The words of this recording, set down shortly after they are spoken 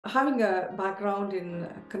having a background in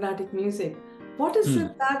Carnatic music, what is Hmm.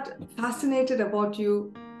 it that fascinated about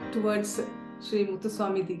you towards Sri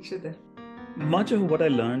Muthuswami Dikshithar? Much of what I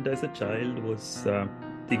learned as a child was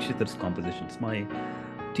Dikshitar's compositions. My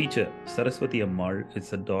teacher, Saraswati Ammal,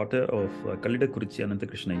 is a daughter of Kallida Kurichi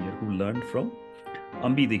Anantakrishna Iyer, who learned from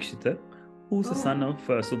Ambi Dikshitar, who's the Oh, son of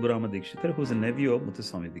Subbarama Dikshitar, who's a nephew of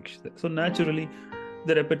Muthuswami Dikshitar. So naturally,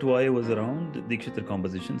 the repertoire was around Dikshitar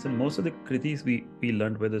compositions, and most of the kritis we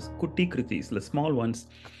learned were the kuti kritis, the small ones,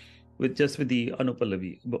 with the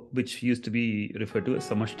Anupallavi, which used to be referred to as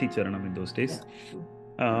Samashti Charanam in those yeah. days.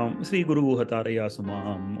 Sri Guru Hataraya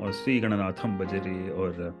Sumaham, or Sri Gananatham Bajare,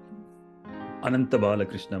 or Ananta Bala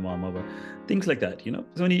Krishna Mama, things like that, you know.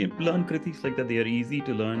 So when you learn kritis like that, they are easy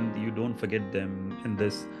to learn, you don't forget them, and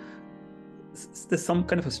there's some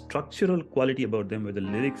kind of a structural quality about them where the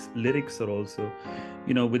lyrics are also,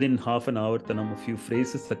 you know, within half an hour tanam, a few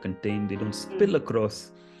phrases are contained, they don't spill Mm.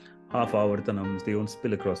 across half hour tanams, they don't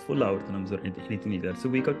spill across full hour tanams or anything like that.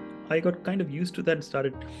 So I got kind of used to that and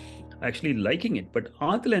started actually liking it. But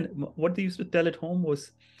what they used to tell at home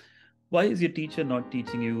was, why is your teacher not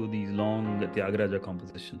teaching you these long Tyagaraja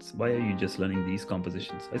compositions? Why are you just learning these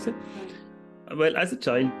compositions? I said, Right. well, as a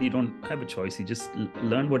child, you don't have a choice. You just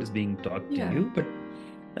learn what is being taught to Yeah. you.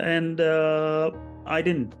 And I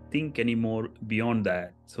didn't think anymore beyond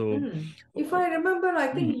that. So, Mm. If I remember, I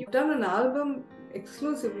think mm, you've done an album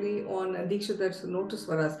exclusively on Dikshithar's Notice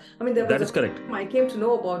for Us. I mean, there was that a is correct. time I came to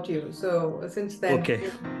know about you. So since then, Okay.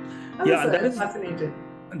 I was Yeah, and fascinated.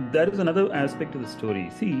 that is another aspect of the story.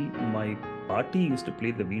 See, my party used to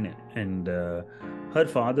play the veena, and her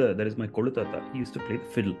father, that is my Kolutata, he used to play the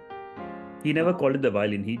fiddle. He never Wow. called it the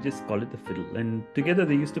violin, he just called it the fiddle. And together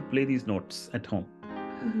they used to play these notes at home.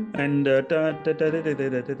 Mhm. And ga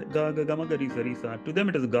ga gama gari sari sa. To them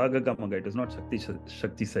it is ga ga gama ga. It is not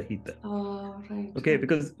Shakti Sahita. Right. Okay,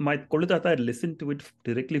 because my Kolutata had listened to it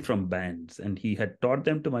directly from bands, and he had taught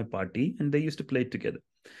them to my party, and they used to play it together.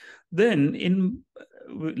 Then, in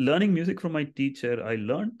learning music from my teacher, I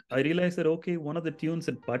realized that, okay, one of the tunes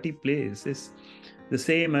that party plays is the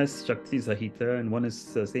same as Shakti Sahita, and one is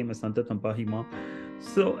same as Santa Tampahima.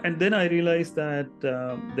 So, and then I realized that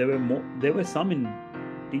there were some in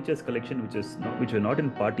teachers' collection which were not in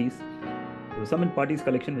parties. There were some in parties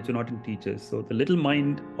collection which were not in teachers. So the little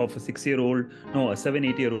mind of a 6-year-old, no, a 7,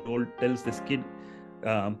 8-year-old tells this kid,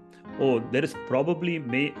 um, oh, there is probably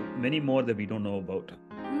many more that we don't know about.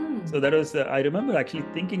 So Mm. that was, I remember actually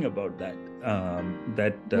thinking about that.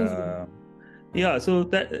 Amazing. Yeah, so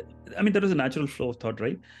I mean, that was a natural flow of thought,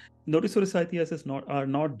 right? Notice Saitiyas are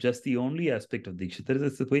not just the only aspect of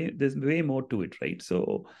Diksha. There's way more to it, right?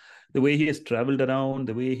 So the way he has traveled around,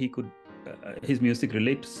 the way his music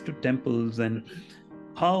relates to temples, and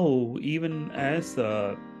how even as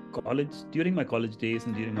during my college days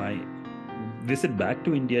and during my visit back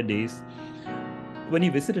to India days, when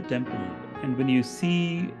you visit a temple and when you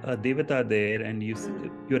see a devata there, and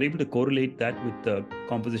you're able to correlate that with the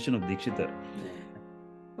composition of Dikshitar.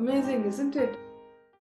 Yeah. Amazing, isn't it?